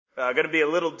Going to be a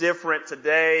little different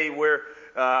today. We're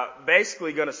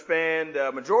basically going to spend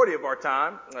a majority of our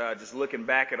time just looking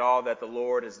back at all that the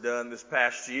Lord has done this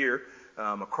past year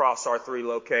across our three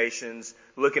locations,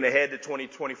 looking ahead to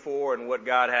 2024 and what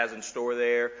God has in store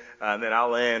there. And then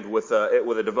I'll end with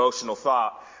a devotional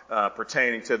thought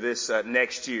pertaining to this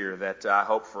next year that I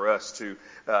hope for us to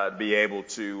be able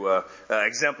to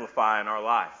exemplify in our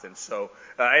life. And so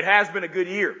it has been a good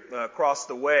year across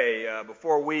the way.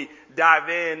 Before we dive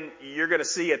in, you're going to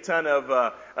see a ton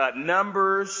of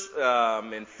numbers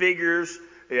and figures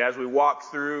as we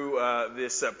walk through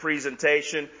this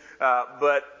presentation.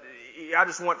 But I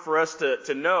just want for us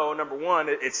to know, number one,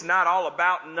 it's not all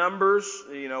about numbers,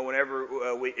 whenever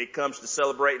it comes to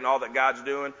celebrating all that God's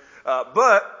doing.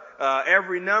 But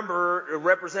every number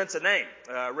represents a name.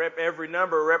 Every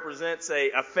number represents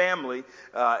a family.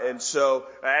 And so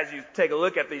as you take a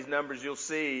look at these numbers, you'll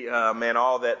see,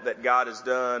 all that God has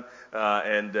done,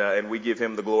 and we give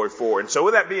him the glory for it. And so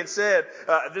with that being said,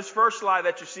 this first slide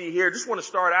that you see here, just want to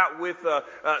start out with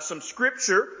some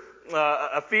scripture.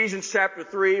 Ephesians chapter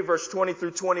 3, verse 20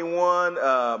 through 21,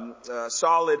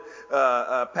 solid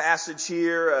passage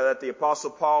here that the Apostle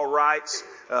Paul writes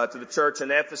to the church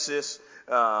in Ephesus.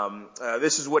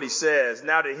 This is what he says.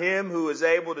 Now to him who is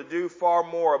able to do far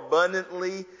more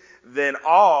abundantly than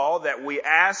all that we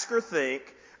ask or think,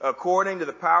 according to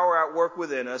the power at work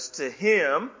within us, to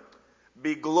him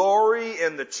be glory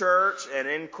in the church and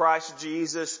in Christ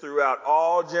Jesus throughout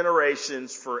all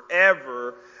generations,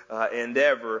 forever and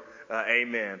ever.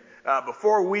 Amen.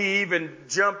 Before we even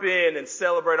jump in and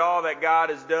celebrate all that God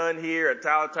has done here at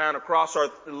Tylertown across our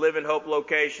Living Hope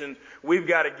locations, we've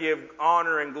got to give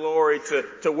honor and glory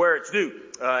to where it's due.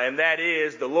 And that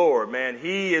is the Lord, man.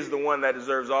 He is the one that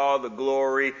deserves all the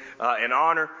glory and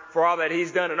honor for all that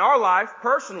he's done in our life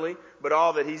personally, but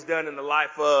all that he's done in the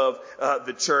life of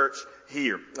the church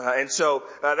here. And so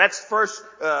that's the first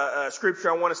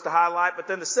scripture I want us to highlight. But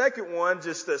then the second one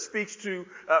just speaks to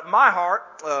my heart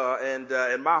and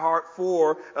my heart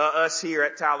for us here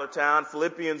at Tylertown.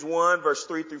 Philippians 1, verse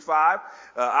 3 through 5.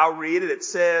 I'll read it. It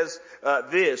says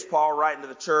this, Paul writing to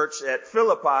the church at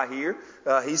Philippi here.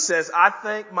 He says, I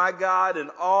thank my God in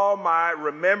all my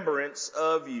remembrance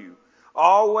of you,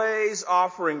 always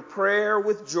offering prayer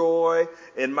with joy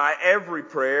in my every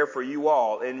prayer for you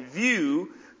all, in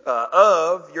view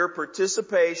of your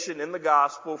participation in the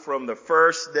gospel from the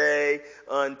first day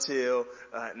until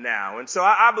now. And so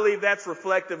I believe that's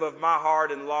reflective of my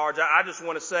heart in large. I just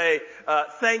want to say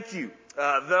thank you.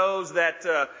 Those that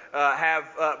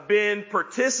have been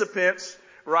participants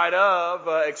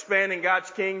of expanding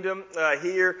God's kingdom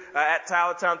here at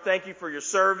Tylertown. Thank you for your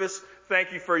service.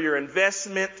 Thank you for your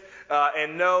investment.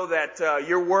 And know that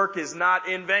your work is not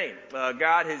in vain.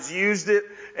 God has used it,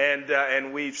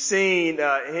 and we've seen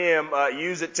him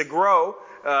use it to grow,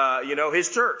 his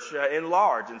church in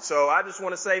large. And so I just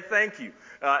want to say thank you,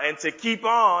 and to keep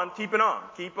on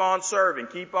serving,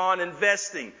 keep on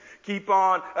investing, keep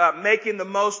on making the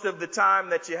most of the time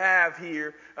that you have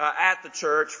here at the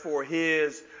church for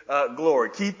his glory.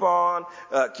 Keep on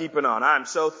keeping on. I'm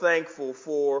so thankful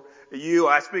for you.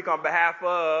 I speak on behalf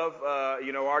of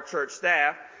our church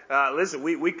staff. Listen,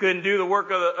 we couldn't do the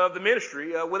work of the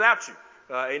ministry without you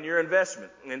and your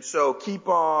investment. And so keep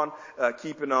on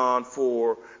keeping on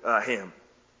for him.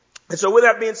 And so with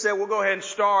that being said, we'll go ahead and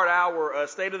start our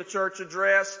State of the Church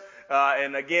address.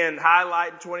 And again,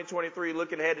 highlighting 2023,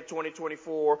 looking ahead to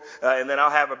 2024, and then I'll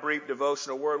have a brief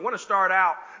devotional word. I want to start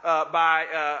out by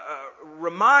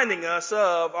reminding us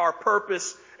of our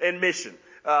purpose and mission.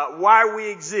 Why we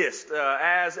exist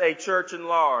as a church in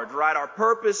large, right? Our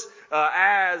purpose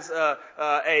as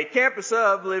a campus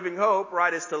of Living Hope,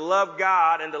 right, is to love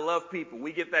God and to love people.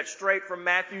 We get that straight from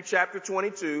Matthew chapter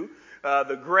 22.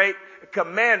 The great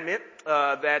commandment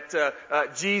that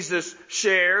Jesus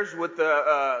shares with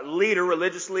the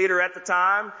religious leader at the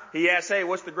time. He asks, hey,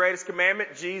 what's the greatest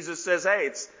commandment? Jesus says, hey,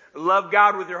 it's love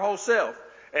God with your whole self.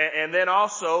 And then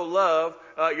also love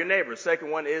your neighbor. The second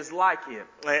one is like it.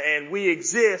 And we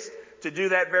exist to do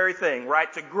that very thing,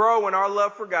 right? To grow in our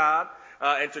love for God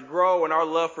and to grow in our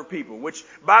love for people. Which,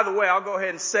 by the way, I'll go ahead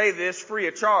and say this free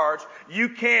of charge. You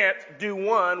can't do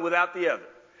one without the other.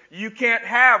 You can't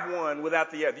have one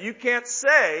without the other. You can't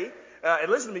say,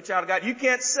 and listen to me, child of God, you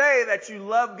can't say that you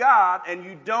love God and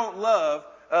you don't love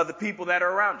the people that are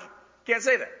around you. You can't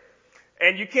say that.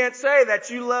 And you can't say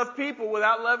that you love people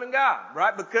without loving God,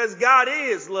 right? Because God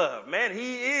is love, man.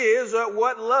 He is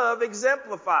what love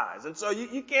exemplifies. And so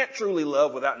you can't truly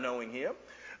love without knowing him.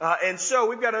 And so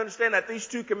we've got to understand that these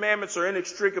two commandments are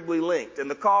inextricably linked. And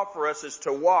the call for us is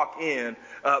to walk in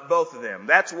both of them.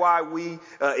 That's why we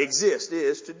exist,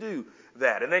 is to do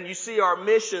that. And then you see our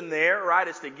mission there, right?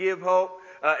 It's to give hope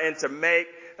and to make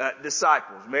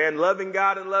disciples. Man, loving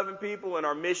God and loving people, and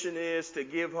our mission is to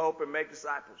give hope and make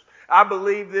disciples. I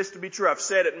believe this to be true. I've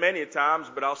said it many times,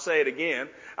 but I'll say it again.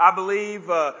 I believe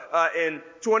in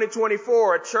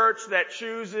 2024, a church that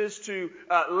chooses to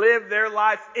live their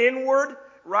life inward,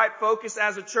 right? Focus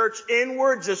as a church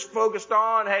inward, just focused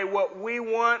on, hey, what we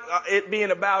want, it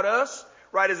being about us,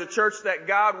 right? As a church that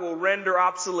God will render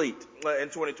obsolete in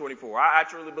 2024. I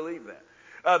truly believe that.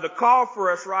 The call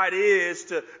for us, right, is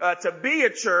to be a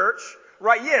church,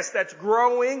 right? Yes, that's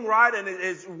growing, right? And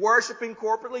is worshiping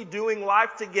corporately, doing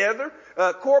life together,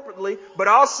 corporately, but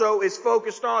also is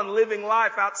focused on living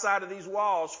life outside of these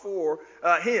walls for,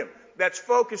 Him. That's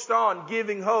focused on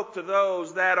giving hope to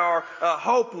those that are,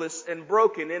 hopeless and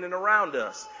broken in and around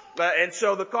us. And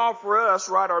so the call for us,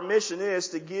 right, our mission is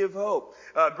to give hope.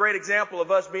 A great example of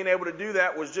us being able to do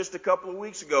that was just a couple of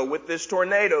weeks ago with this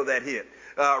tornado that hit.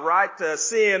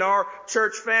 Seeing our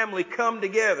church family come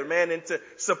together, man, and to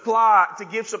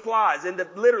give supplies and to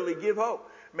literally give hope,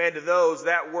 man, to those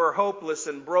that were hopeless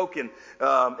and broken,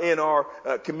 in our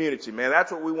community, man.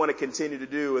 That's what we want to continue to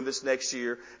do in this next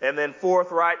year. And then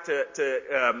fourth, right,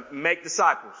 to make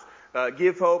disciples.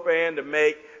 Give hope and to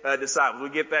make disciples. We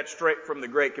get that straight from the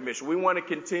Great Commission. We want to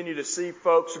continue to see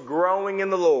folks growing in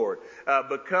the Lord,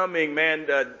 becoming, man,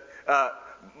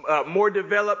 more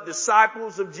developed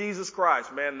disciples of Jesus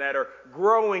Christ, man, that are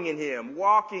growing in Him,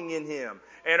 walking in Him,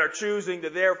 and are choosing to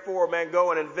therefore, man,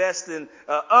 go and invest in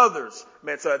others,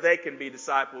 man, so that they can be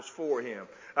disciples for Him.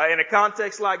 In a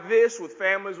context like this, with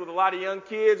families with a lot of young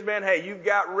kids, man, hey, you've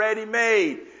got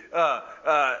ready-made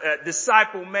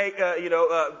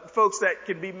folks that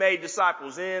can be made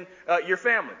disciples in your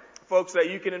family. Folks that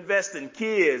you can invest in,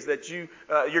 kids that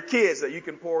your kids that you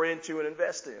can pour into and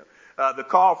invest in. The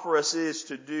call for us is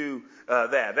to do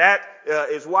that. That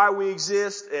is why we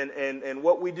exist, and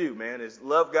what we do, man, is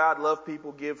love God, love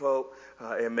people, give hope,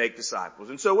 and make disciples.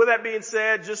 And so with that being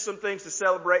said, just some things to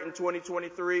celebrate in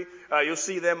 2023. You'll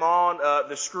see them on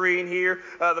the screen here.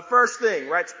 The first thing,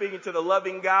 right, speaking to the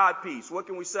loving God piece. What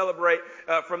can we celebrate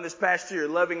from this past year?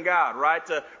 Loving God, right?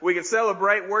 We can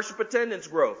celebrate worship attendance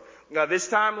growth. This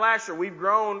time last year, we've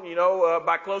grown,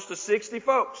 by close to 60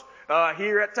 folks.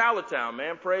 Here at Tylertown,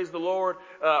 man. Praise the Lord,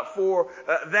 for,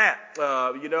 that.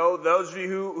 Those of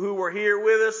you who were here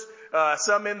with us,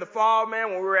 some in the fall, man,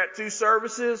 when we were at 2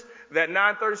 services, that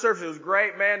 9:30 service, it was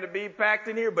great, man, to be packed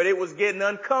in here, but it was getting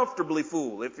uncomfortably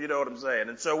full, if you know what I'm saying.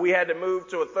 And so we had to move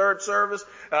to a 3rd service,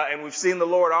 and we've seen the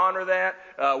Lord honor that,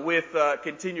 with,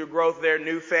 continued growth there,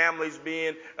 new families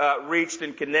being, reached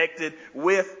and connected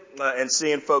with, and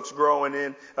seeing folks growing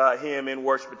in Him in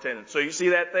worship attendance. So you see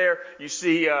that there. You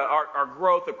see our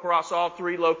growth across all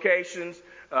 3 locations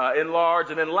in large.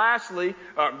 And then lastly,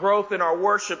 growth in our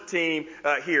worship team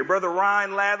here. Brother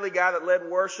Ryan Ladley, guy that led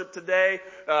worship today,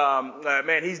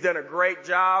 man, he's done a great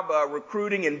job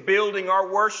recruiting and building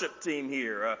our worship team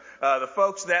here. The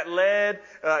folks that led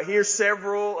here,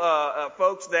 several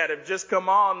folks that have just come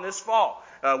on this fall.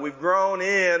 We've grown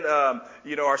in,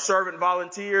 our servant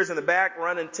volunteers in the back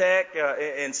running tech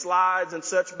and slides and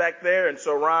such back there. And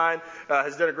so Ryan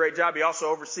has done a great job. He also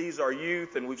oversees our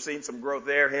youth, and we've seen some growth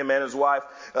there. Him and his wife,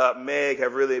 Meg,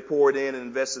 have really poured in and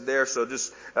invested there. So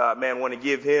just, want to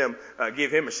give him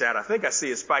a shout. I think I see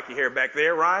his spiky hair back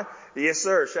there, Ryan. Yes,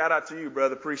 sir. Shout out to you,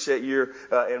 brother. Appreciate your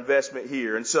investment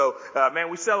here. And so,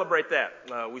 we celebrate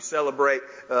that. We celebrate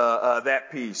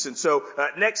that piece. And so,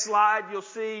 next slide, you'll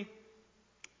see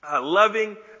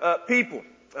loving people.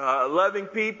 Loving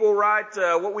people, right?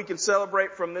 What we can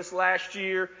celebrate from this last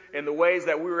year and the ways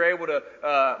that we were able to,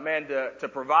 to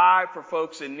provide for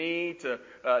folks in need, to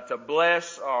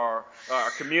bless our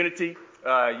community.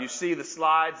 You see the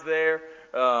slides there.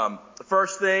 The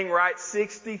first thing, right,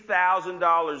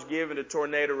 $60,000 given to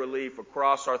tornado relief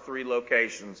across our 3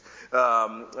 locations.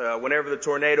 Whenever the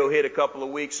tornado hit a couple of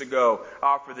weeks ago,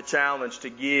 offered the challenge to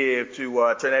give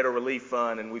to Tornado Relief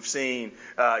Fund, and we've seen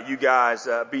you guys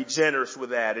be generous with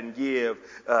that and give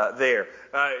there.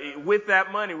 With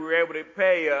that money, we were able to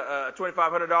pay a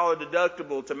 $2,500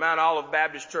 deductible to Mount Olive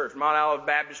Baptist Church. Mount Olive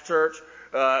Baptist Church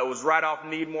it was right off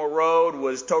Needmore Road,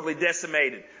 was totally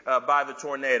decimated by the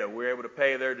tornado. We were able to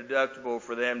pay their deductible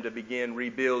for them to begin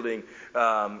rebuilding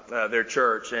their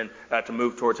church and to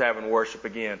move towards having worship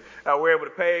again. We were able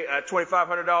to pay a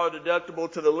 $2,500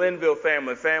 deductible to the Linville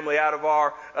family out of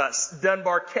our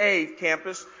Dunbar Cave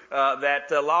campus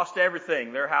that lost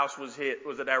everything. Their house was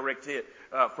a direct hit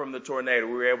from the tornado.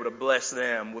 We were able to bless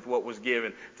them with what was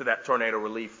given to that tornado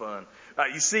relief fund.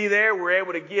 You see there, we're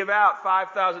able to give out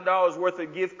 $5,000 worth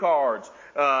of gift cards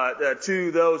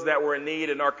to those that were in need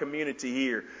in our our community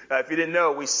here. If you didn't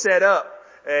know, we set up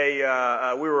we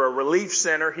were a relief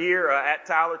center here at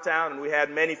Tylertown, and we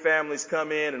had many families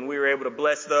come in, and we were able to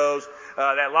bless those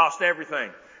that lost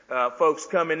everything. Folks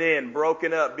coming in,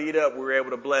 broken up, beat up, we were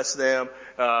able to bless them,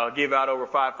 give out over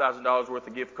 $5,000 worth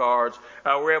of gift cards.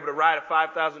 We were able to write a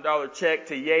 $5,000 check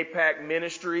to YAPAC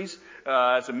Ministries.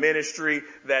 It's a ministry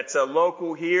that's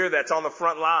local here, that's on the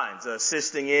front lines,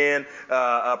 assisting in,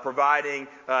 providing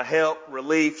help,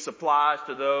 relief, supplies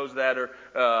to those that are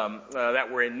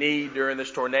that were in need during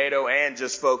this tornado, and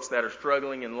just folks that are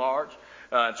struggling in large.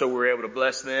 And so we were able to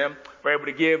bless them. We're able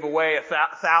to give away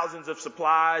thousands of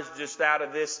supplies just out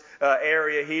of this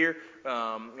area here.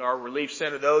 Our relief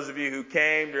center, those of you who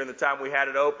came during the time we had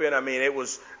it open, I mean, it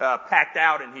was packed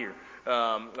out in here,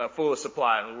 full of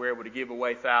supplies. And we were able to give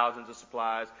away thousands of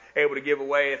supplies. Able to give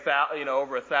away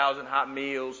over 1,000 hot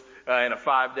meals in a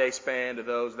 5-day span to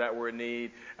those that were in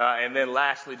need. And then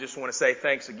lastly, just want to say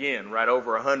thanks again. Right,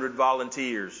 over 100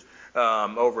 volunteers.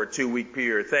 Over a 2-week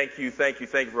period. Thank you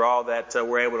for all that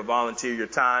we're able to volunteer your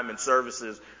time and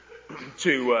services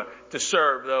to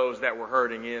serve those that were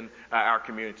hurting in our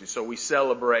community. So we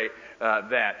celebrate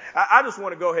that. I just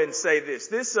want to go ahead and say this.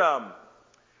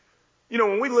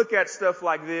 When we look at stuff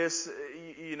like this,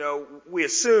 we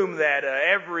assume that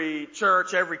every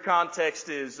church, every context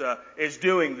is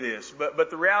doing this. But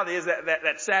the reality is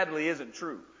that sadly isn't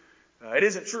true. It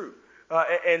isn't true.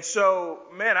 And so,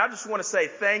 man, I just want to say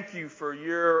thank you for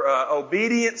your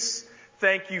obedience.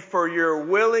 Thank you for your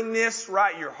willingness,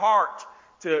 right? Your heart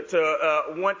to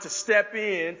want to step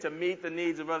in to meet the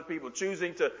needs of other people,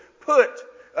 choosing to put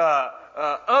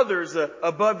others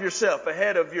above yourself,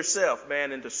 ahead of yourself,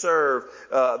 man, and to serve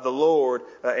the Lord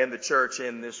and the church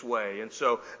in this way. And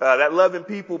so that loving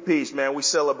people piece, man, we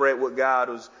celebrate what God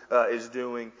is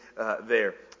doing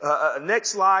there. Next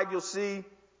slide, you'll see.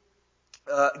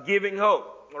 Giving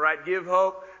hope. All right, give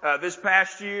hope. This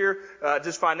past year,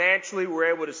 just financially,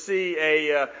 we're able to see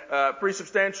a pretty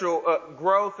substantial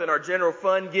growth in our general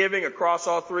fund giving across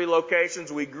all 3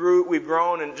 locations. We've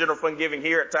grown in general fund giving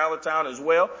here at Tylertown as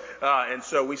well, and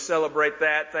so we celebrate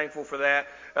that. Thankful for that.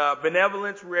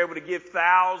 Benevolence, we're able to give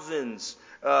thousands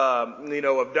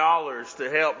of dollars to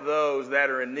help those that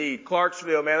are in need.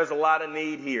 Clarksville, man, there's a lot of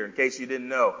need here. In case you didn't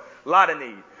know, a lot of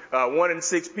need. 1 in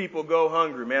 6 people go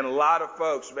hungry, man. A lot of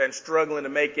folks have been struggling to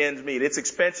make ends meet. It's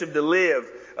expensive to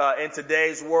live in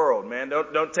today's world, man.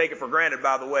 Don't take it for granted,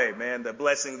 by the way, man. The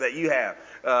blessing that you have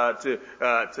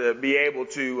to be able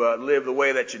to live the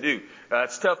way that you do.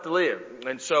 It's tough to live,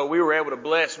 and so we were able to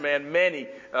bless, man, many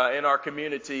in our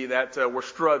community that were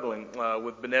struggling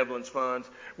with benevolence funds.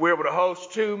 We were able to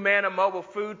host 2 Manna mobile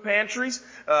food pantries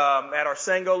at our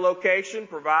Sango location,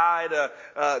 provide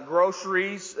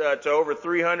groceries to over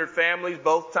 300 families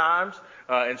both times,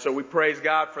 and so we praise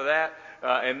God for that.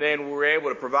 And then we were able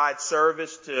to provide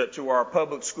service to our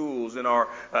public schools in our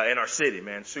city,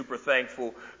 man. Super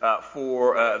thankful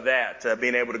for that.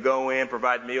 Being able to go in,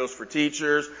 provide meals for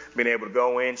teachers, being able to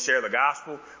go in, share the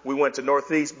gospel. We went to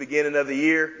Northeast beginning of the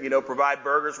year, provide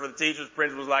burgers for the teachers.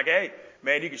 Principal was like, hey,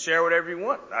 man, you can share whatever you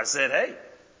want. I said, hey,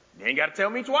 you ain't got to tell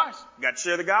me twice. You got to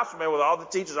share the gospel, man, with all the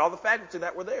teachers, all the faculty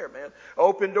that were there, man.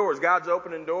 Open doors. God's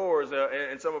opening doors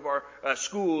in some of our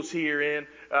schools here in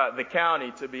the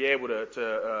county to be able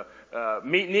to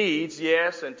meet needs,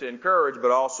 yes, and to encourage,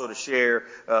 but also to share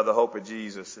the hope of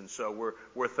Jesus. And so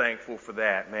we're thankful for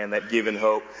that, man, that giving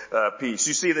hope piece.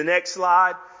 You see the next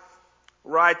slide?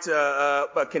 Right,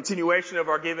 a continuation of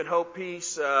our Giving Hope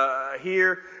piece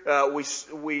here.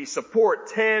 We support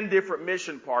 10 different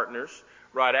mission partners.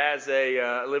 Right, as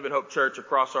a Living Hope Church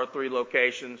across our 3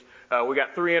 locations. We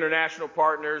got 3 international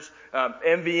partners.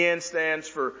 MVN stands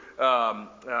for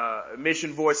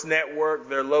Mission Voice Network.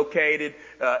 They're located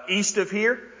east of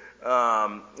here. We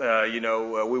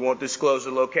won't disclose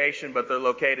the location, but they're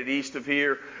located east of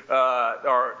here.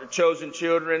 Our Chosen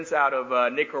Children's out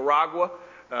of Nicaragua.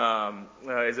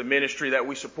 Is a ministry that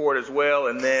we support as well.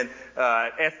 And then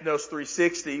Ethnos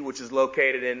 360, which is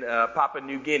located in Papua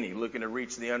New Guinea, looking to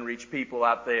reach the unreached people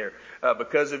out there.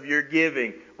 Because of your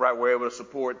giving, right, we're able to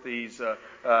support these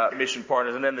mission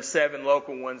partners. And then the 7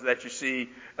 local ones that you see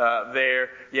there,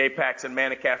 YAPACs and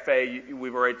Manna Cafe,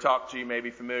 we've already talked to, you may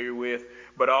be familiar with.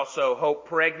 But also Hope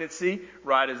Pregnancy,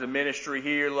 right, is a ministry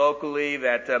here locally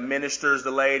that ministers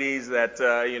to ladies that,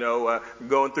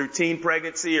 going through teen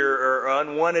pregnancy or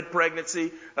unwanted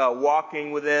pregnancy,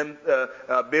 walking with them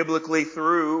biblically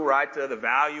through, right, the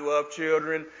value of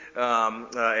children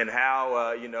and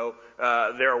how,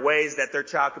 there are ways that their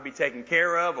child could be taken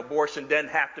care of. Abortion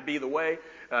doesn't have to be the way.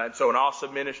 And so an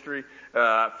awesome ministry.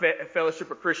 Fellowship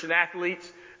of Christian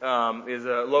Athletes. is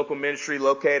a local ministry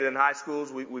located in high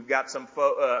schools. We've got some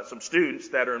students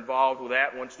that are involved with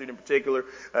that. One student in particular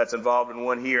that's involved in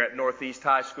one here at Northeast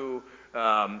High School.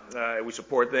 We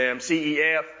support them.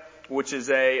 CEF, which is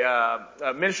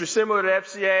a ministry similar to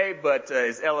FCA, but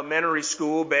is elementary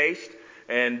school based.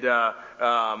 And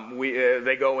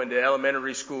they go into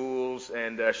elementary schools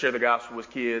and share the gospel with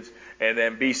kids. And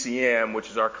then BCM, which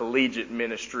is our collegiate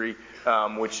ministry,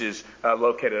 which is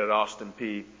located at Austin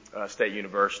Peay State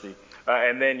University.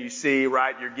 And then you see,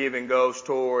 right, your giving goes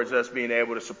towards us being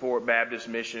able to support Baptist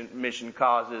mission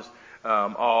causes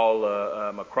all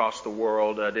across the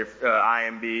world.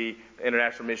 IMB,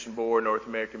 International Mission Board, North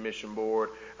American Mission Board,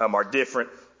 our different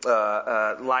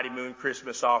Lighty Moon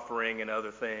Christmas offering and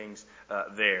other things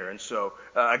there. And so,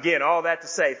 again, all that to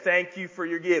say, thank you for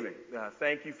your giving.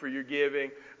 Thank you for your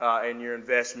giving and your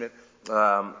investment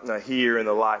here in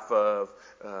the life of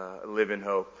Living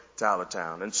Hope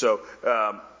Tylertown. And so,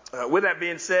 with that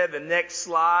being said, the next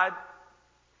slide,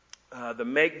 the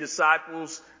Make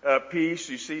Disciples piece,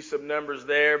 you see some numbers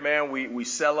there, man. We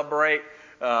celebrate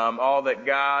all that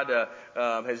God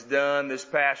has done this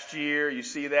past year. You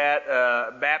see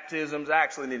that baptisms. I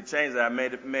actually need to change that. I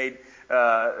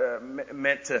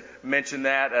meant to mention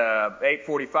that.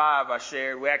 8:45 I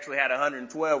shared. We actually had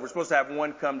 112. We're supposed to have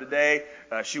one come today.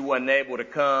 She wasn't able to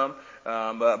come,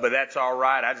 but that's all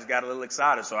right. I just got a little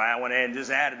excited, so I went ahead and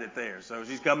just added it there. So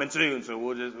she's coming soon, so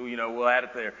we'll add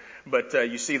it there. But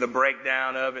you see the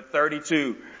breakdown of it.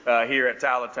 32 here at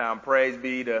Tylertown. Praise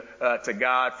be to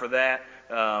God for that.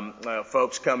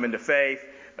 Folks coming to faith,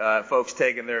 folks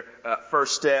taking their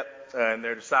first step in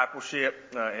their discipleship,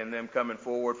 and them coming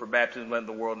forward for baptism, letting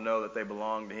the world know that they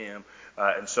belong to Him.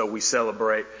 And so we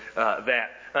celebrate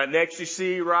that. Next, you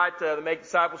see, right, the Make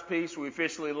Disciples piece. We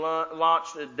officially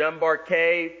launched at Dunbar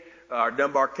Cave, our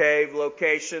Dunbar Cave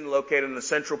location, located in the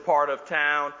central part of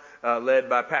town. Led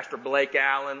by Pastor Blake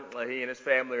Allen. He and his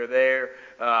family are there.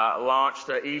 Launched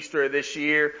Easter this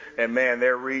year, and man,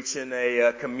 they're reaching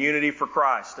a community for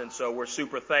Christ, and so we're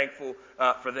super thankful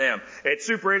for them. It's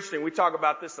super interesting. We talk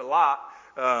about this a lot.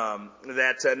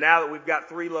 That now that we've got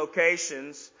 3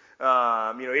 locations,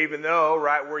 even though,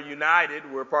 right, we're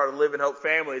united, we're part of the Living Hope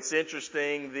family. It's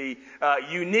interesting the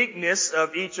uniqueness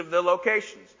of each of the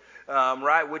locations.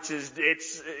 Right, which is,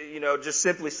 just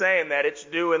simply saying that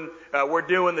we're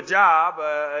doing the job,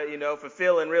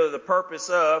 fulfilling really the purpose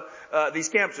of, these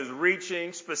campuses,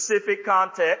 reaching specific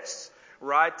contexts,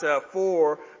 right,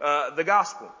 for, the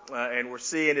gospel. And we're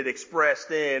seeing it expressed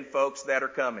in folks that are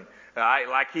coming.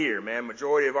 Like here, man,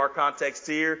 majority of our context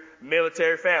here,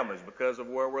 military families because of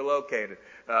where we're located.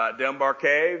 Dunbar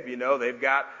Cave, they've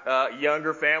got,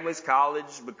 younger families,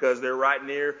 college because they're right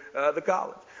near, the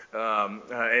college.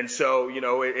 And so,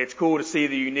 it's cool to see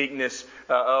the uniqueness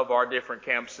of our different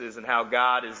campuses and how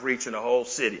God is reaching a whole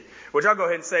city. Which I'll go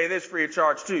ahead and say this free of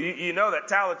charge too. You know that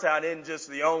Tylertown isn't just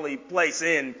the only place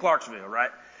in Clarksville,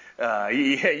 right?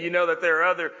 You know that there are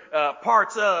other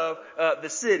parts of the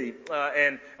city,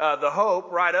 and the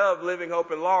hope, right, of Living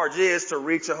Hope Enlarged is to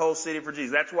reach a whole city for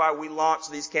Jesus. That's why we launched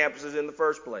these campuses in the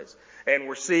first place. And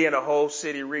we're seeing a whole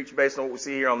city reached based on what we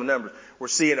see here on the numbers. We're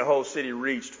seeing a whole city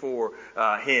reached for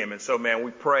Him. And so, man,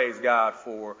 we praise God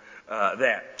for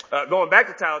that. Going back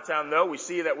to Tylertown, though, we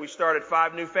see that we started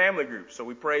 5 new family groups. So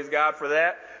we praise God for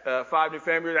that. 5 new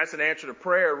family groups. That's an answer to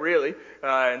prayer, really.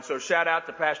 And so shout out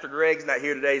to Pastor Greg. He's not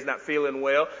here today. He's not feeling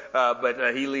well.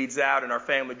 But he leads out in our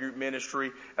family group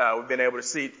ministry. We've been able to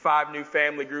see 5 new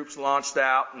family groups launched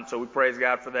out. And so we praise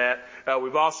God for that.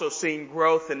 We've also seen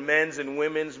growth in men's and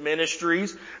women's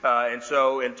ministries. And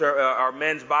so our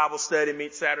men's Bible study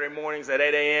meets Saturday mornings at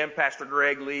 8 a.m. Pastor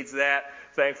Greg leads that.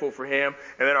 Thankful for him.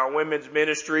 And then our women's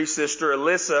ministry, Sister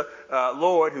Alyssa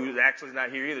Lord, who actually is not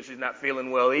here either. She's not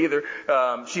feeling well either.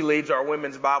 She leads our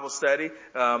women's Bible study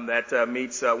that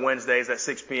meets Wednesdays at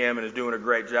 6 p.m. and is doing a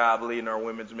great job leading our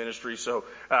women's ministry. So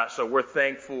we're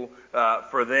thankful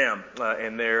for them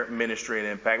and their ministry and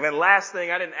impact. And then last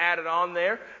thing, I didn't add it on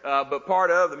there, but part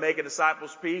of the Making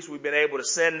Disciples piece, we've been able to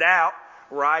send out,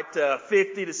 right,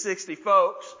 50 to 60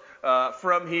 folks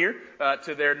from here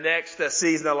to their next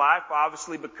season of life.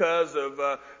 Obviously, because of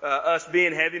us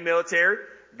being heavy military,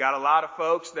 got a lot of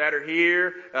folks that are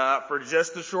here for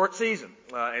just a short season.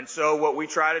 And so what we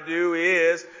try to do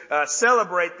is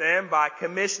celebrate them by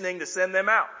commissioning to send them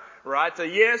out. Right? So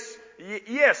yes,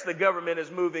 the government is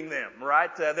moving them.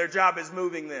 Right? Their job is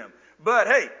moving them. But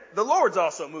hey, the Lord's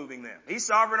also moving them. He's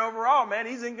sovereign over all, man.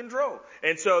 He's in control.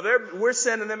 And so we're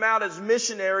sending them out as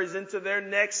missionaries into their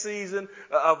next season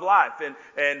of life.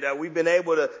 And we've been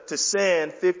able to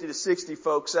send 50 to 60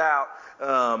 folks out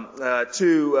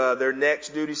to their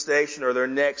next duty station or their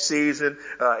next season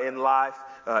in life.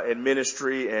 In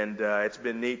ministry, and it's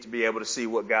been neat to be able to see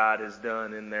what God has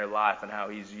done in their life and how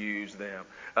He's used them.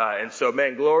 And so,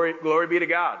 man, glory be to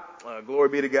God. Glory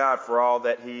be to God for all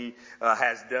that He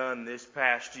has done this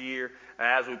past year.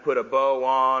 As we put a bow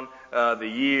on the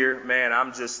year, man,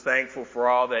 I'm just thankful for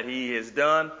all that He has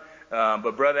done.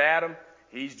 But Brother Adam,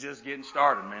 he's just getting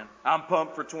started, man. I'm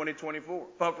pumped for 2024.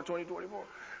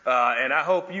 And I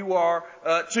hope you are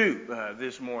too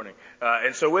this morning.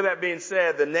 And so with that being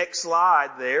said, the next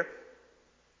slide there,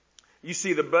 you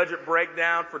see the budget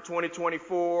breakdown for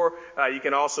 2024. You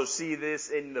can also see this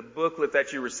in the booklet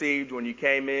that you received when you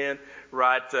came in,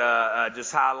 right?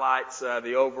 Just highlights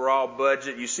the overall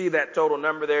budget. You see that total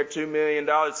number there, $2 million.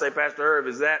 Say, Pastor Irv,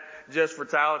 is that just for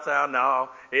Tylertown?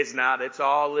 No, it's not. It's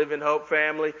all Living Hope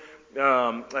family.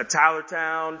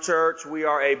 Tylertown Church, we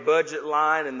are a budget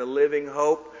line in the Living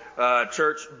Hope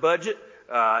church budget.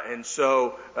 You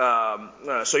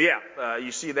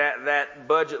see that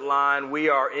budget line. We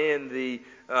are in the,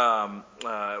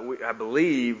 I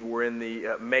believe we're in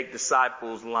the Make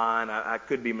Disciples line. I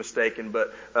could be mistaken,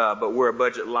 but we're a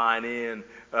budget line in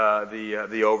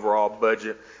the overall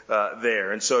budget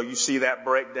there. And so you see that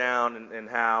breakdown and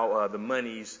how the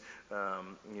monies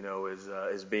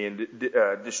is being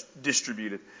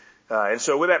distributed. And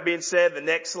so with that being said, the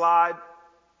next slide,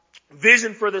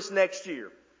 vision for this next year.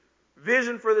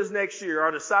 Vision for this next year,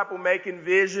 our disciple making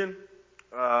vision,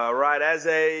 right, as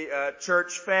a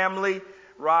church family,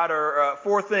 right, are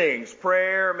 4 things: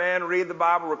 prayer, man, read the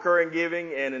Bible, recurring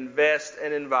giving, and invest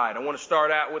and invite. I want to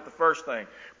start out with the first thing,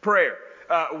 prayer.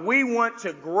 We want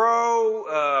to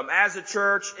grow as a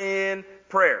church in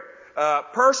prayer.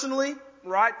 Personally,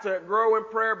 right, to grow in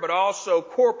prayer, but also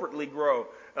corporately grow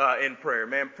in prayer.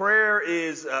 Man, prayer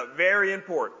is very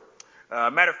important.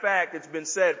 Matter of fact, it's been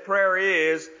said, prayer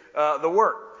is the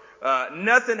work.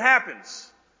 Nothing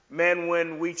happens, man,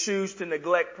 when we choose to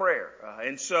neglect prayer.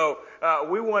 And so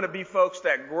we want to be folks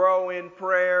that grow in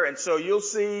prayer. And so you'll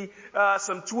see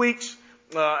some tweaks,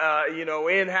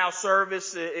 in how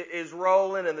service is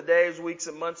rolling in the days, weeks,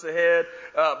 and months ahead.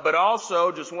 But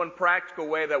also just one practical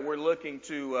way that we're looking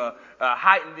to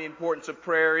heighten the importance of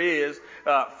prayer is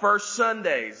first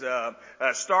Sundays,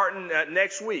 starting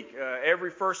next week.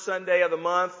 Every first Sunday of the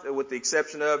month, with the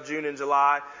exception of June and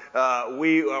July,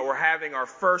 we're having our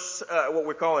first, what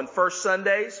we're calling First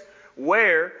Sundays,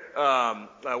 where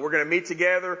we're going to meet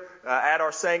together at our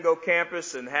Sango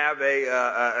campus and have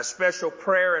a special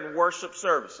prayer and worship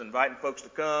service, inviting folks to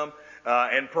come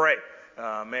and pray.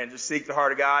 Just seek the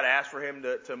heart of God, ask for Him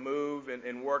to move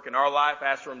and work in our life,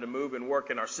 ask for Him to move and work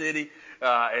in our city.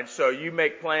 And so you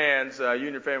make plans, you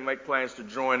and your family make plans to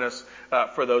join us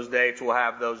for those dates. We'll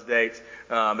have those dates.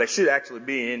 They should actually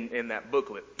be in that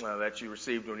booklet that you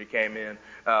received when you came in,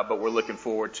 but we're looking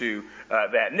forward to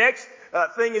that. Next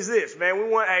thing is this, man. We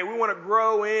want to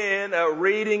grow in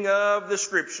reading of the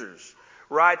Scriptures.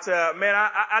 Right,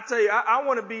 I tell you, I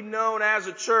want to be known as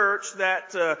a church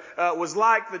that was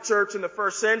like the church in the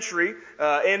first century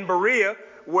in Berea,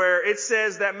 where it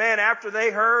says that, man, after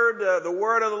they heard the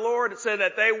word of the Lord, it said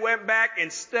that they went back and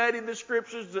studied the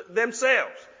Scriptures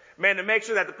themselves. Man, to make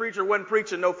sure that the preacher wasn't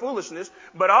preaching no foolishness,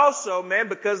 but also, man,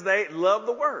 because they love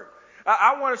the Word.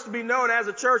 I want us to be known as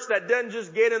a church that doesn't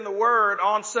just get in the Word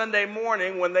on Sunday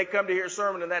morning when they come to hear a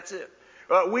sermon and that's it.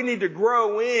 We need to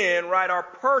grow in, right, our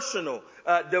personal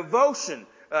devotion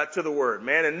to the Word,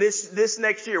 man. And this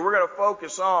next year, we're going to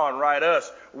focus on, right,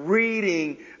 us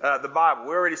reading the Bible.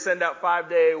 We already send out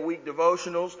 5-day-a-week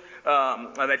devotionals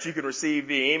that you can receive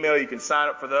via email. You can sign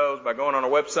up for those by going on our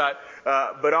website.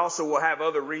 But also we'll have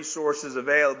other resources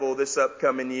available this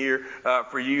upcoming year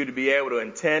for you to be able to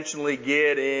intentionally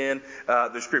get in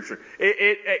the Scripture.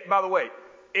 By the way,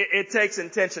 it takes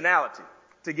intentionality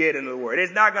to get into the Word.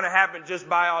 It's not going to happen just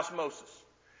by osmosis.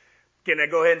 Can I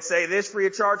go ahead and say this free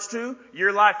of charge too?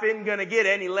 Your life isn't going to get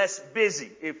any less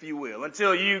busy, if you will,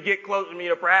 until you get close,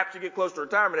 perhaps you get close to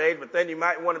retirement age, but then you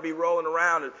might want to be rolling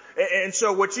around. And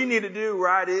so what you need to do,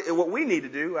 right, what we need to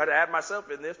do, I'd add myself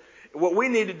in this, what we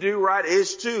need to do, right,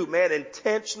 is to, man,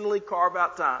 intentionally carve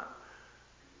out time,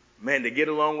 man, to get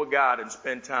along with God and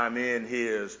spend time in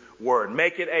His Word.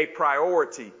 Make it a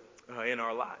priority in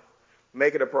our life.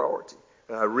 Make it a priority.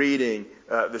 Reading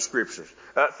the Scriptures.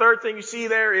 Third thing you see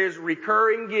there is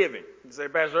recurring giving. You say,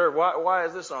 Pastor Irv, why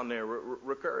is this on there?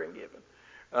 Recurring giving.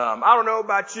 I don't know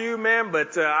about you, man,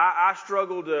 but I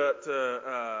struggle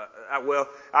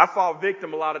I fall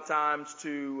victim a lot of times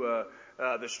to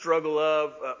the struggle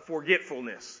of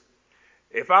forgetfulness.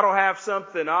 If I don't have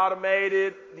something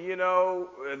automated,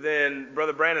 then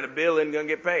Brother Brandon, the bill isn't going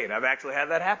to get paid. I've actually had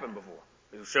that happen before.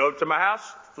 It'll show up to my house,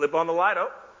 flip on the light,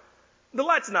 the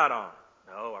light's not on.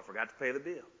 No, I forgot to pay the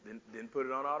bill. Didn't put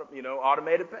it on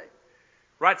automated pay.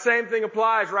 Right, same thing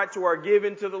applies right to our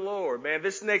giving to the Lord, man.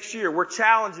 This next year, we're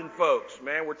challenging folks,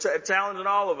 man. We're challenging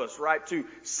all of us, right, to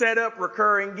set up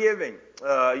recurring giving.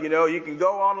 You can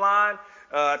go online,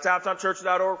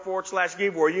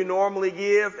 TileTimeChurch.org/give, where you normally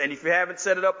give, and if you haven't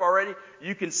set it up already,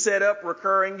 you can set up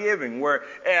recurring giving, where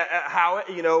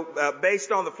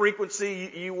based on the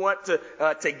frequency you want to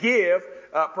give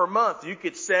per month, you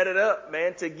could set it up,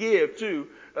 man, to give to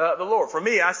the Lord. For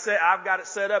me, I've got it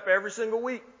set up every single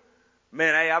week.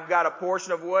 Man, hey, I've got a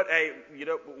portion of what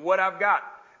I've got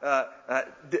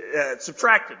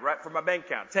subtracted, right, from my bank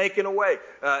account, taken away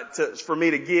for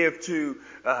me to give to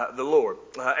the Lord.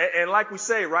 And like we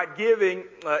say, right, giving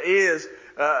is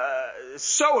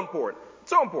so important.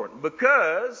 So important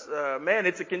because, man,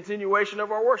 it's a continuation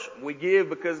of our worship. We give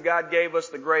because God gave us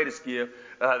the greatest gift,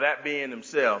 that being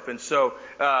Himself. And so,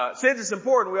 since it's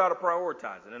important, we ought to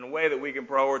prioritize it. And the way that we can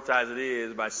prioritize it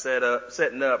is by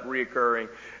setting up reoccurring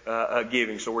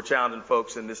giving. So we're challenging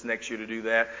folks in this next year to do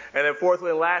that. And then fourthly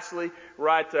and lastly,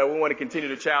 right, we want to continue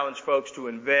to challenge folks to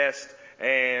invest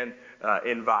and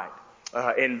invite.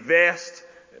 Invest,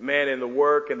 man, in the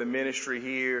work and the ministry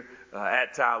here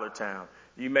at Tylertown.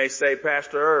 You may say,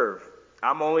 Pastor Irv,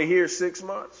 I'm only here 6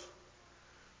 months.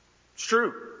 It's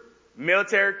true.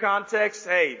 Military context,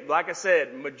 hey, like I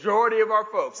said, majority of our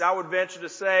folks, I would venture to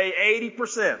say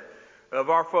 80% of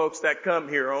our folks that come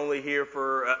here are only here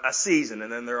for a season, and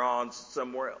then they're on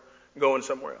somewhere else, going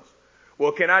somewhere else.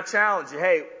 Well, can I challenge you?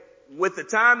 Hey, with the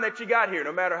time that you got here,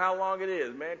 no matter how long it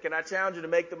is, man, can I challenge you to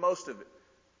make the most of it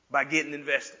by getting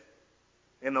invested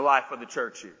in the life of the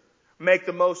church here? Make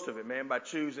the most of it, man, by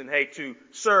choosing, to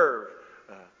serve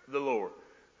the Lord.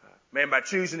 Man, by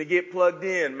choosing to get plugged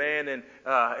in, man, and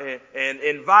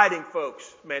inviting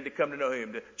folks, man, to come to know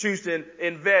Him. To choose to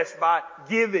invest by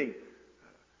giving,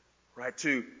 right,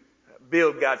 to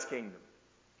build God's kingdom.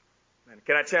 Man,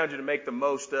 can I challenge you to make the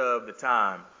most of the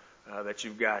time that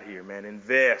you've got here, man?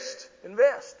 Invest.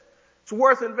 It's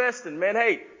worth investing, man.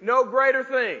 Hey, no greater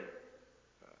thing,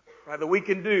 right, that we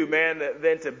can do, man,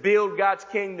 than to build God's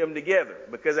kingdom together.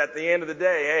 Because at the end of the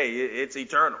day, hey, it's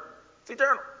eternal. It's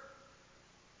eternal.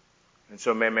 And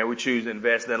so, man, we choose to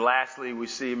invest. Then lastly, we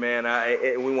see, man,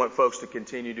 we want folks to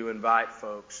continue to invite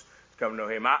folks to come to know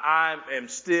Him. I am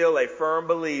still a firm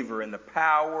believer in the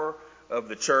power of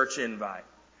the church invite.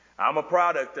 I'm a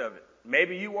product of it.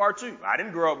 Maybe you are too. I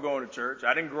didn't grow up going to church.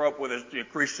 I didn't grow up with a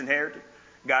Christian heritage.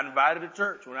 Got invited to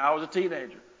church when I was a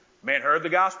teenager. Man, heard the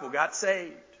gospel, got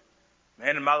saved.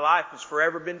 Man, and my life has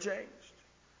forever been changed.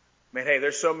 Man, hey,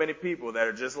 there's so many people that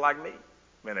are just like me.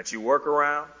 Man, that you work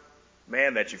around.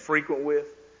 Man, that you frequent with.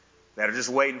 That are just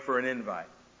waiting for an invite.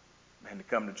 Man, to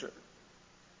come to church.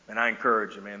 And I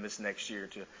encourage you, man, this next year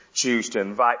to choose to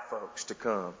invite folks to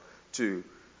come to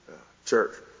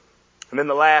church. And then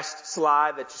the last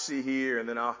slide that you see here, and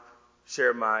then I'll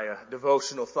share my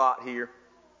devotional thought here.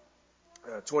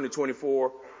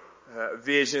 2024.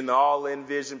 Vision, the All-In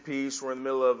Vision piece. We're in the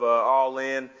middle of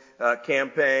All-In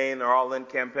campaign. Our All-In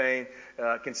campaign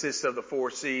consists of the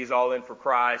 4 C's: All In for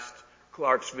Christ,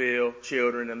 Clarksville,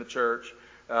 children, and the church.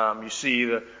 You see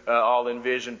the All-In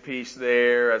Vision piece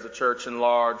there as a church in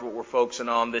large, what we're focusing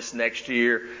on this next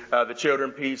year. The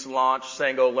children piece launched,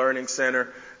 Sango Learning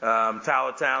Center.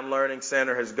 Tylertown Learning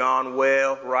Center has gone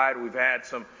well, right? We've had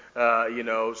some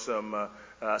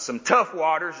tough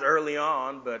waters early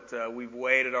on, but we've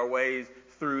waded our way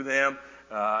through them,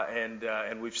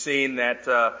 and we've seen that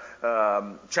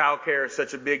childcare is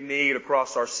such a big need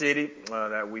across our city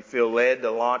that we feel led to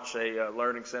launch a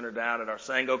learning center down at our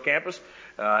Sango campus,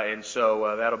 and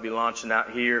so that'll be launching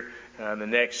out here in the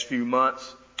next few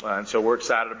months, and so we're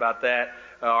excited about that.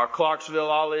 Our Clarksville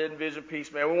All-In Vision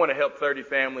piece, man, we want to help 30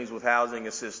 families with housing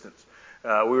assistance. We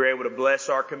were able to bless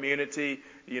our community,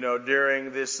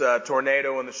 during this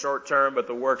tornado in the short term, but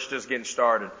the work's just getting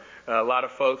started. A lot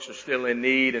of folks are still in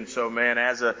need, and so, man,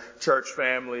 as a church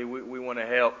family, we want to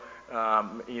help,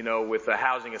 with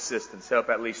housing assistance, help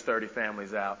at least 30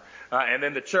 families out. And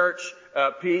then the church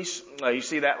piece, you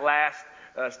see that last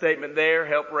statement there,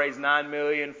 help raise $9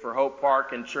 million for Hope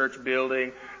Park and church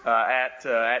building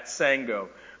at Sango.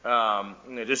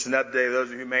 Just an update, those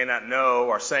of you who may not know,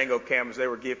 our Sango campus, they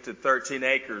were gifted 13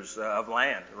 acres of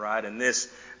land, right? In this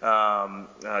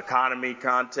economy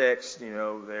context,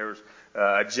 there's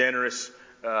a generous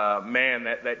man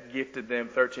that gifted them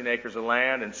 13 acres of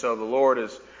land. And so the Lord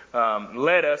has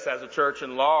led us as a church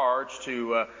in large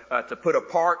to put a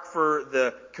park for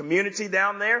the community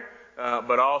down there,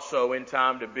 but also in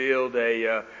time to build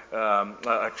a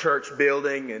church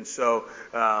building. And so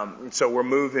we're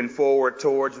moving forward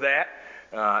towards that.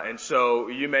 And so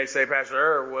you may say, Pastor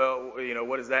Irv, well,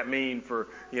 what does that mean for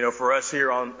us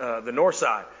here on the north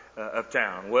side of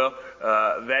town? Well,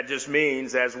 that just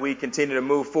means as we continue to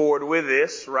move forward with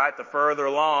this, right, the further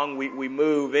along we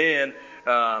move in,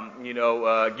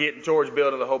 getting towards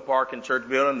building the whole park and church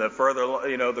building, the further,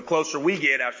 the closer we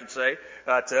get, I should say,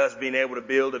 to us being able to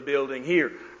build a building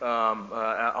here,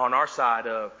 on our side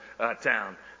of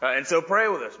town. And so pray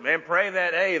with us, man. Pray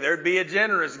that, hey, there'd be a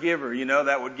generous giver,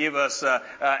 that would give us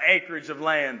acreage of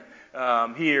land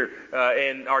here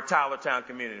in our Tylertown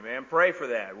community, man. Pray for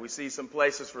that. We see some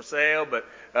places for sale, but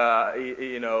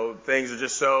things are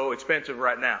just so expensive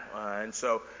right now, and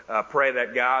so pray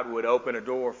that God would open a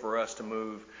door for us to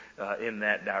move in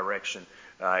that direction.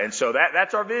 And so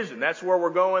that's our vision. That's where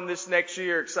we're going this next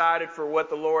year. Excited for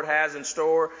what the Lord has in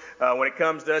store. When it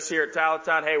comes to us here at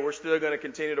Tylertown, hey, we're still going to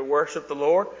continue to worship the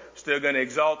Lord. Still going to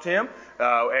exalt Him.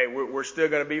 Hey, we're still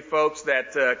going to be folks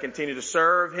that continue to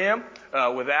serve Him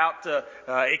without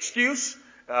excuse.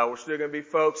 We're still going to be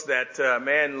folks that,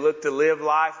 look to live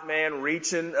life,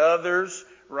 reaching others,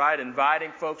 right?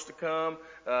 Inviting folks to come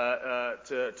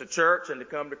to church and to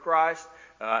come to Christ.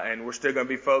 And we're still going to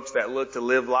be folks that look to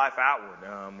live life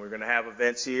outward. We're going to have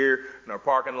events here in our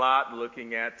parking lot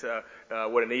looking at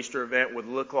what an Easter event would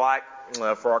look like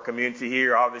for our community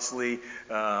here. Obviously,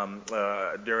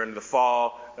 during the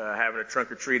fall, having a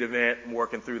trunk or treat event and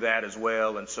working through that as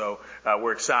well. And so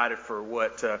we're excited for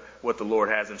what the Lord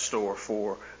has in store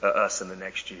for us in the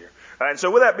next year. And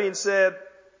so with that being said,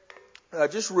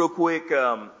 just real quick,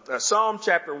 Psalm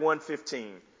chapter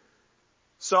 115.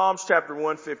 Psalms chapter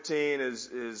 115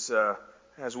 is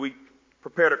as we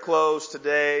prepare to close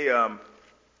today,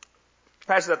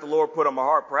 passage that the Lord put on my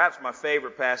heart, perhaps my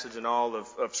favorite passage in all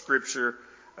of Scripture.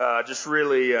 Just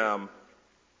really, I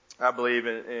believe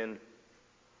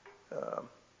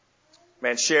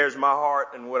shares my heart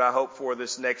and what I hope for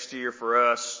this next year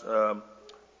for us. A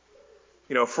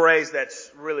phrase that's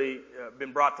really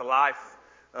been brought to life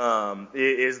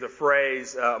is the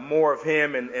phrase "more of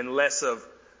Him and less of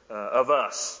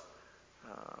us."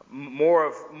 More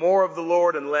of the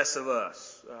Lord and less of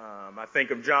us. I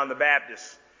think of John the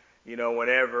Baptist,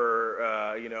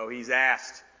 whenever, he's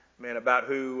asked, about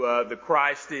who the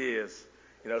Christ is.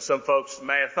 Some folks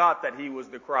may have thought that he was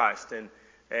the Christ, and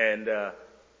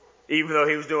even though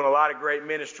he was doing a lot of great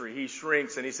ministry, he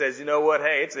shrinks and he says, you know what,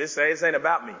 hey, this ain't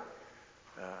about me.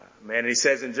 And he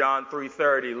says in John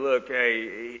 3:30, look,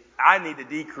 hey, I need to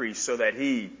decrease so that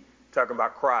he, talking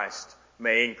about Christ,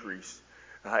 may increase.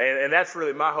 And that's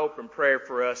really my hope and prayer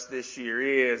for us this year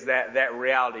is that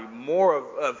reality, more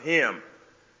of Him,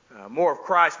 more of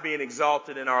Christ being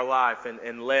exalted in our life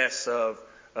and less of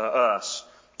us.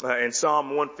 In Psalm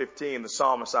 115, the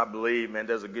psalmist, I believe,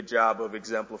 does a good job of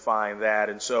exemplifying that.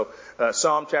 And so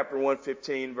Psalm chapter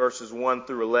 115, verses 1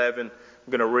 through 11,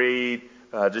 I'm going to read,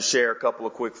 just share a couple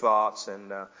of quick thoughts,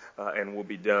 and we'll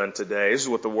be done today. This is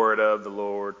what the word of the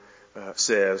Lord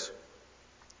says.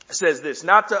 It says this,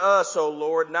 not to us, O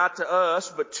Lord, not to us,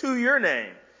 but to your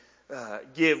name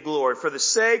give glory for the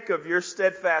sake of your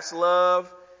steadfast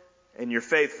love and your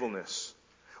faithfulness.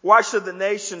 Why should the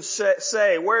nations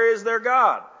say, where is their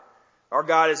God? Our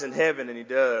God is in heaven and He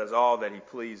does all that He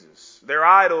pleases. Their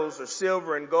idols are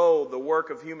silver and gold, the work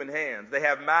of human hands. They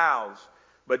have mouths,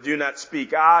 but do not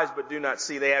speak, eyes, but do not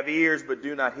see. They have ears, but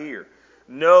do not hear,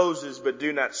 noses, but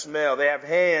do not smell. They have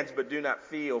hands, but do not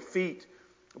feel, feet,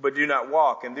 but do not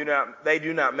walk, and they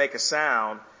do not make a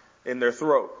sound in their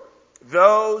throat.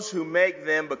 Those who make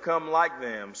them become like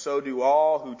them, so do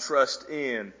all who trust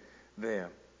in them.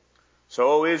 So,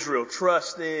 O Israel,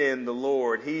 trust in the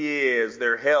Lord. He is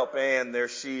their help and their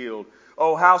shield.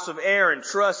 O house of Aaron,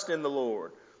 trust in the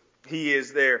Lord. He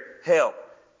is their help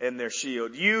and their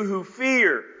shield. You who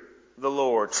fear the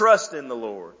Lord, trust in the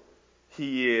Lord.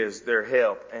 He is their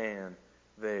help and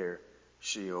their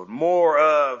shield. More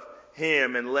of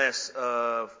Him and less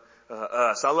of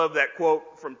us. I love that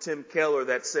quote from Tim Keller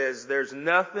that says, there's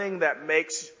nothing that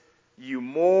makes you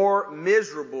more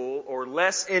miserable or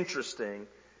less interesting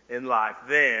in life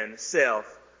than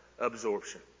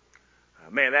self-absorption.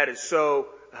 That is so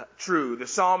true. The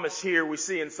psalmist here we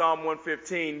see in Psalm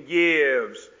 115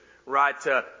 gives,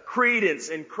 credence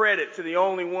and credit to the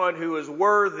only one who is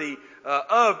worthy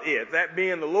of it, that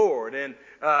being the Lord. And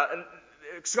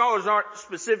scholars aren't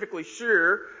specifically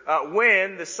sure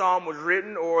when the psalm was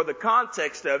written or the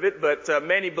context of it, but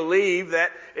many believe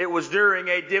that it was during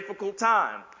a difficult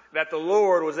time that the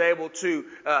Lord was able to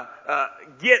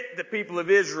get the people of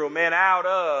Israel, man, out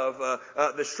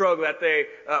of the struggle that they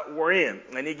were in.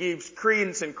 And he gives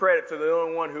credence and credit to the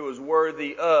only one who is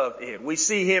worthy of it. We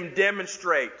see him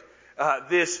demonstrate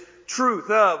this truth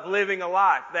of living a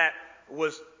life that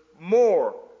was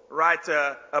more, right,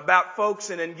 about folks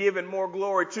and giving more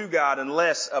glory to God and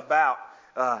less about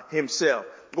himself.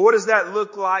 But what does that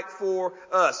look like for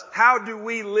us? How do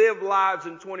we live lives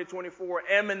in 2024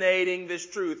 emanating this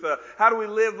truth? How do we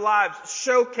live lives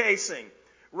showcasing,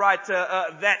 right,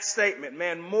 that statement,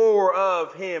 man, more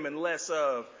of him and less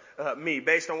of me,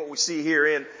 based on what we see here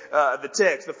in the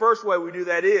text? The first way we do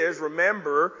that is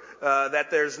remember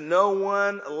that there's no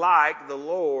one like the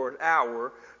Lord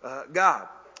our God.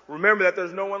 Remember that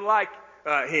there's no one like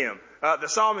him. The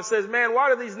psalmist says, man,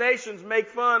 why do these nations make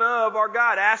fun of our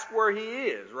God? Ask where he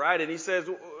is, right? And he says,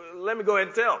 let me go ahead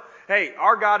and tell them. Hey,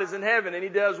 our God is in heaven and he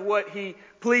does what he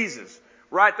pleases,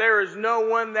 right? There is no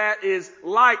one that is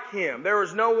like him. There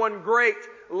is no one great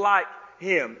like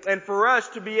him. And for us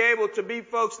to be able to be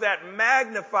folks that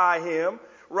magnify him,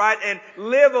 right, and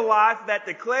live a life that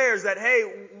declares that,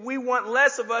 hey, we want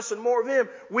less of us and more of him,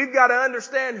 we've got to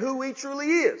understand who he truly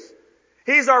is.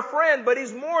 He's our friend, but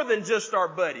he's more than just our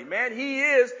buddy, man. He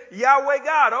is Yahweh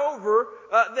God over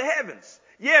the heavens.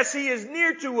 Yes, he is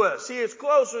near to us. He is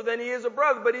closer than he is a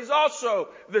brother, but he's also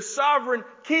the sovereign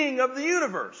king of the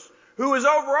universe who is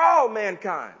over all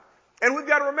mankind. And we've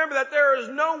got to remember that there is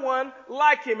no one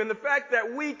like him. And the fact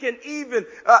that we can even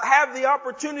have the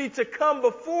opportunity to come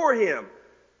before him,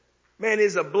 man,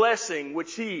 is a blessing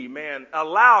which he, man,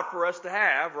 allowed for us to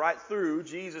have right through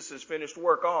Jesus' finished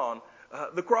work on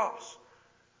the cross.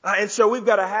 And so we've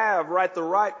got to have, right, the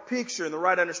right picture and the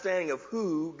right understanding of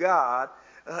who God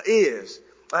is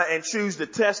and choose to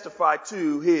testify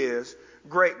to his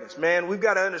greatness. Man, we've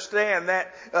got to understand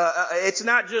that it's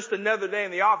not just another day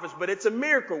in the office, but it's a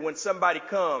miracle when somebody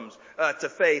comes to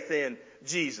faith in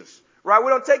Jesus. Right? We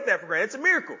don't take that for granted. It's a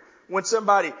miracle when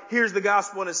somebody hears the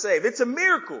gospel and is saved. It's a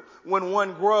miracle when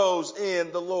one grows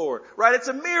in the Lord. Right? It's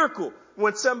a miracle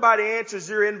when somebody answers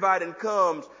your invite and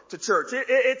comes to church.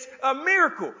 It's a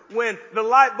miracle when the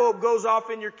light bulb goes off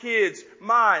in your kid's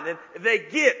mind and they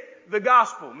get the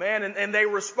gospel, man, and they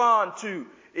respond to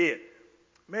it.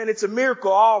 Man, it's a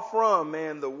miracle all from,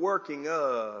 man, the working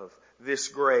of this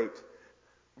great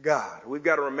God. We've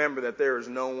got to remember that there is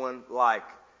no one like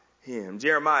him.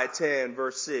 Jeremiah 10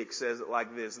 verse 6 says it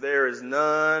like this: there is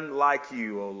none like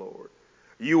you, O Lord.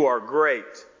 You are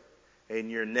great,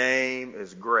 and your name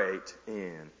is great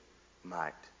in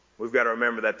might. We've got to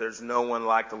remember that there's no one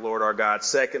like the Lord our God.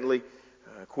 Secondly,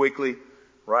 quickly,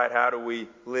 right, how do we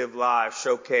live lives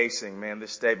showcasing, man,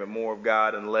 this statement, more of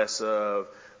God and less of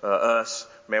us?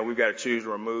 Man, we've got to choose to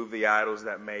remove the idols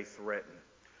that may threaten.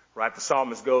 Right, the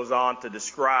psalmist goes on to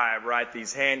describe, right,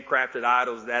 these handcrafted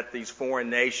idols that these foreign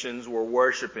nations were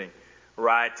worshiping.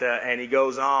 Right, and he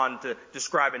goes on to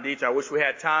describe in detail. I wish we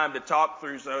had time to talk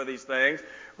through some of these things.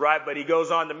 Right, but he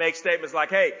goes on to make statements like,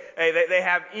 hey, they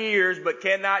have ears but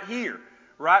cannot hear.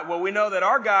 Right, well, we know that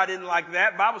our God isn't like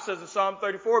that. The Bible says in Psalm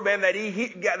 34, man,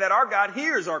 that our God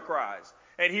hears our cries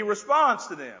and he responds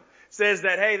to them. Says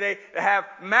that, hey, they have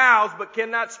mouths but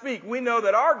cannot speak. We know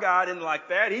that our God isn't like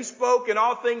that. He spoke and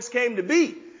all things came to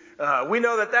be. We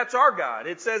know that that's our God.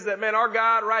 It says that, man, our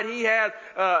God, right, he has,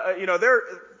 they're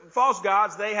false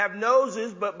gods. They have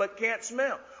noses but can't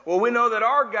smell. Well, we know that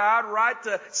our God, right,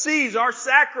 sees our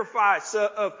sacrifice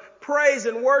of praise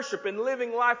and worship and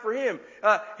living life for him.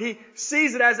 He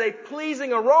sees it as a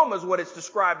pleasing aroma is what it's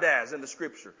described as in the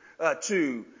scripture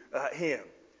to him.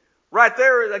 Right,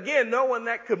 there is, again, no one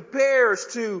that compares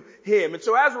to him. And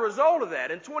so as a result of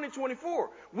that, in 2024,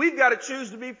 we've got to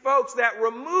choose to be folks that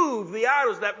remove the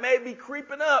idols that may be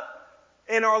creeping up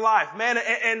in our life, man,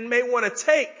 and may want to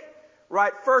take,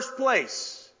 right, first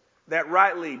place that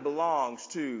rightly belongs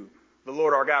to the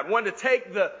Lord our God. One to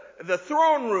take the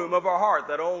throne room of our heart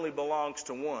that only belongs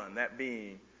to one, that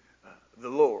being the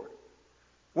Lord.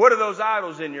 What are those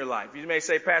idols in your life? You may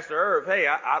say, Pastor Irv, hey,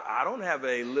 I don't have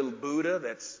a little Buddha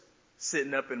that's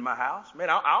sitting up in my house. Man,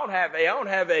 I don't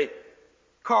have a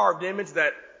carved image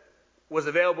that was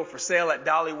available for sale at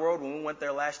Dolly World when we went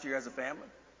there last year as a family.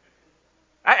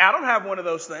 I don't have one of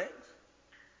those things.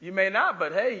 You may not,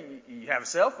 but hey, you have a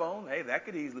cell phone. Hey, that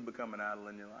could easily become an idol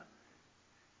in your life.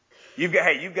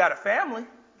 You've got a family.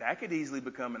 That could easily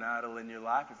become an idol in your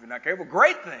life if you're not careful.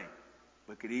 Great thing,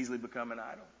 but could easily become an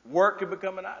idol. Work could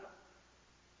become an idol.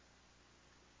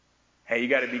 Hey, you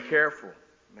got to be careful,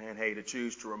 Man, hey, to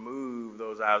choose to remove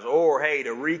those idols, or hey, to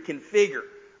reconfigure,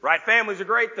 right? Family's a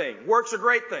great thing. Work's a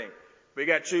great thing. But you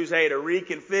got to choose, hey, to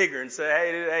reconfigure and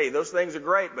say, hey, those things are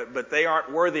great, but they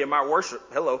aren't worthy of my worship.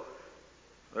 Hello.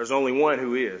 There's only one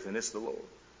who is, and it's the Lord.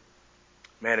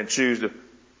 Man, and choose to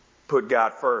put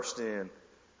God first in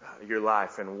your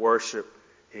life and worship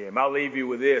Him. I'll leave you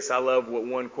with this. I love what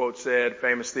one quote said.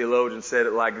 Famous theologian said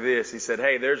it like this. He said,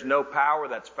 hey, there's no power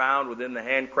that's found within the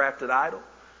handcrafted idol.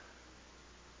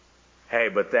 Hey,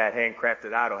 but that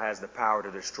handcrafted idol has the power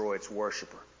to destroy its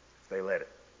worshiper if they let it.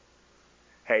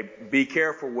 Hey, be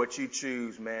careful what you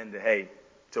choose, man,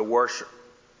 to worship,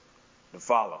 to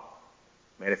follow.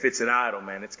 Man, if it's an idol,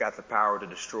 man, it's got the power to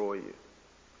destroy you.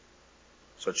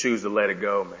 So choose to let it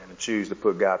go, man, and choose to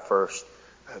put God first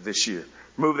this year.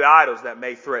 Remove the idols that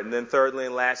may threaten. Then thirdly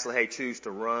and lastly, hey, choose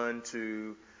to run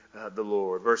to the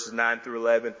Lord. Verses 9 through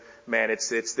 11, man, it's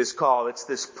this call, it's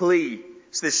this plea,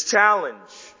 it's this challenge.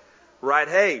 Right?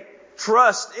 Hey,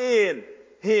 trust in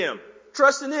Him.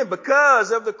 Trust in Him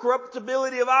because of the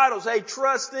corruptibility of idols. Hey,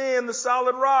 trust in the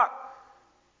solid rock.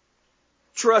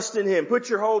 Trust in Him. Put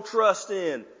your whole trust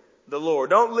in the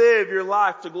Lord. Don't live your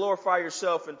life to glorify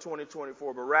yourself in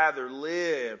 2024, but rather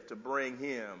live to bring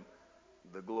Him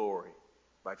the glory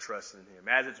by trusting in Him.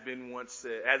 As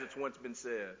it's once been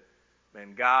said,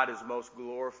 man, God is most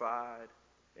glorified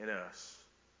in us,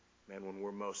 man, when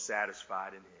we're most satisfied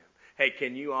in Him. Hey,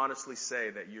 can you honestly say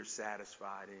that you're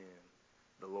satisfied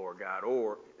in the Lord God?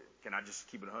 Or can I just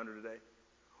keep it 100 today?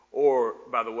 Or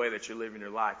by the way that you're living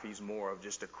your life, He's more of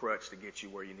just a crutch to get you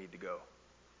where you need to go?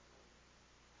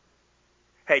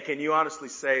 Hey, can you honestly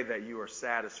say that you are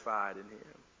satisfied in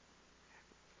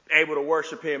Him? Able to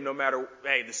worship Him no matter,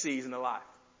 the season of life.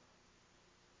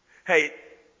 Hey,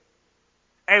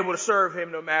 able to serve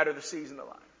Him no matter the season of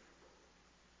life.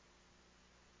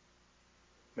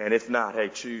 Man, if not, hey,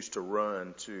 choose to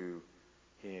run to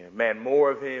Him. Man, more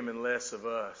of Him and less of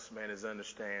us, man, is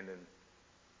understanding,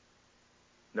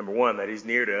 number one, that He's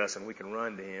near to us and we can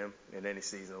run to Him in any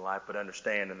season of life, but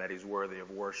understanding that He's worthy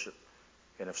of worship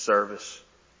and of service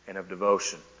and of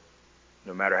devotion,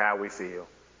 no matter how we feel,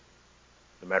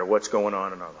 no matter what's going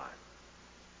on in our life,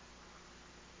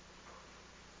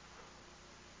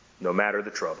 no matter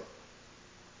the trouble.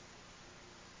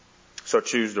 So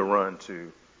choose to run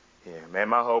to Him. Man,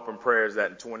 my hope and prayer is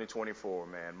that in 2024,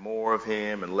 man, more of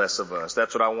Him and less of us.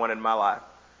 That's what I want in my life.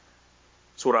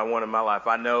 That's what I want in my life.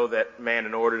 I know that, man,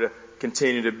 in order to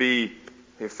continue to be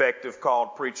the effective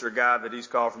called preacher of God that He's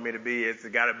called for me to be, it's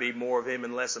got to be more of Him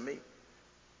and less of me.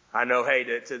 I know, hey,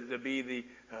 to be the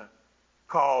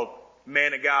called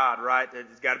man of God, right?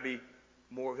 It's got to be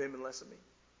more of Him and less of me.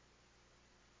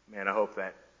 Man, I hope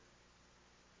that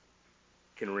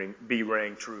can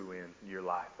ring true in your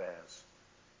life as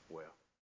well.